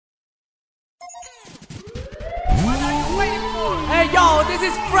Yo, this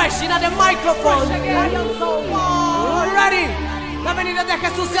is fresh in the microphone. Ready? La venida de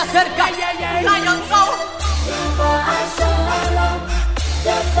Jesús se acerca. Lion Soul.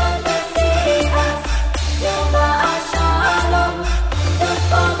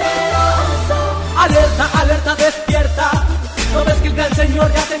 Alerta, alerta, despierta. ¿No ves que el gran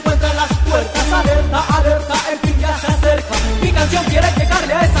Señor ya se encuentra en las puertas? Alerta, alerta, el fin ya se acerca. Mi canción quiere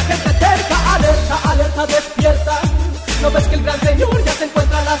llegarle a esa gente cerca. Alerta, alerta, despierta. ¿No ves que el gran Señor ya se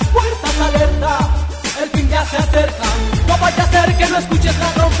encuentra en las puertas? Alerta, el fin ya se acerca. No vaya a ser que no escuches la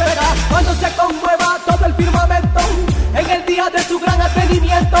trompeta cuando se conmueva todo el firmamento. En el día de su gran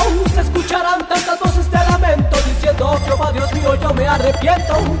advenimiento se escucharán tantas voces de lamento diciendo: Jehová Dios mío, yo me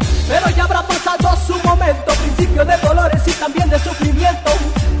arrepiento. Pero ya habrá pasado su momento, principio de dolores y también de sufrimiento.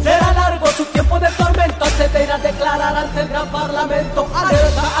 Será largo su tiempo de tormento antes de ir a declarar ante el gran parlamento.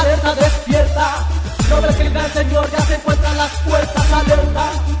 Alerta, alerta, despierta. ¿No ves que el gran Señor ya se encuentra en las puertas? Alerta,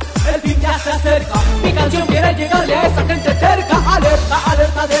 el fin ya se acerca. Mi canción quiere llegarle a esa gente cerca. Alerta,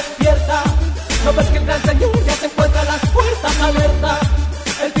 alerta, despierta. ¿No ves que el gran Señor ya se encuentra en las puertas? Alerta,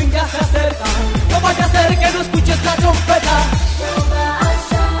 el fin ya se acerca. No vaya a ser que no escuches la trompeta.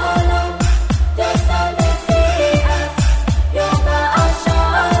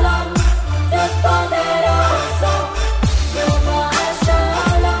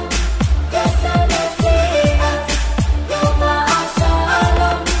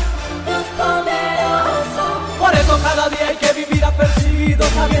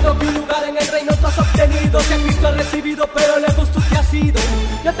 Sabiendo que un lugar en el reino tú has obtenido, que Cristo has recibido, pero lejos tú te has ido.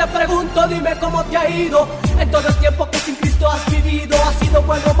 Yo te pregunto, dime cómo te ha ido en todo el tiempo que sin Cristo has vivido. ¿Ha sido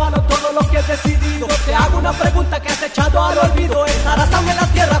bueno o malo todo lo que has decidido? Te hago una pregunta que has echado al olvido. ¿Estarás aún en la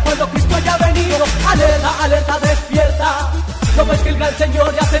tierra cuando Cristo haya venido? Alerta, alerta, despierta. ¿No ves que el gran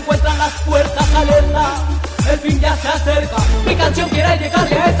Señor ya se encuentra en las puertas? Alerta, el fin ya se acerca. Mi canción quiere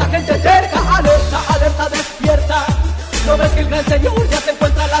llegarle a esa gente cerca. Alerta, alerta, despierta. ¿No ves que el gran Señor ya se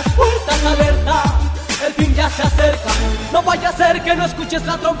encuentra en las puertas? Alerta, el fin ya se acerca. No vaya a ser que no escuches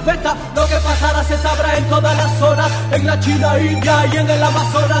la trompeta. Lo que pasará se sabrá en todas las zonas, en la China, India y en el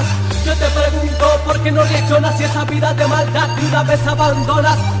Amazonas. Yo te pregunto, ¿por qué no reaccionas si esa vida de maldad de una vez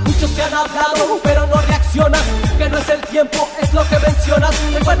abandonas? Muchos te han hablado, pero no reaccionas. Que no es el tiempo, es lo que mencionas.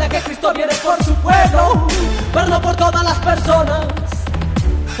 Recuerda que Cristo viene por su pueblo, pero no por todas las personas.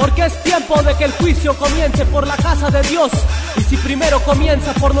 Porque es tiempo de que el juicio comience por la casa de Dios. Y si primero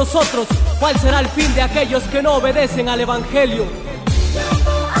comienza por nosotros, ¿cuál será el fin de aquellos que no obedecen al Evangelio?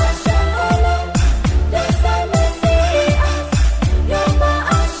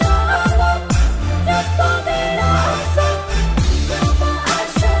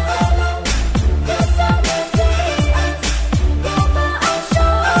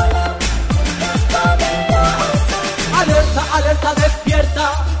 Alerta, alerta,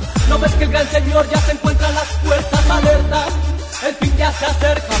 despierta. ¿No ves que el gran Señor ya se encuentra en las puertas? Alerta, el fin ya se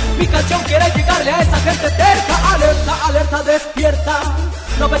acerca. Mi canción quiere llegarle a esa gente cerca. Alerta, alerta, despierta.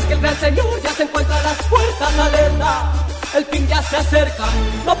 ¿No ves que el gran Señor ya se encuentra en las puertas? Alerta, el fin ya se acerca.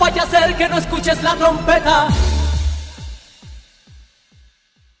 No vaya a ser que no escuches la trompeta.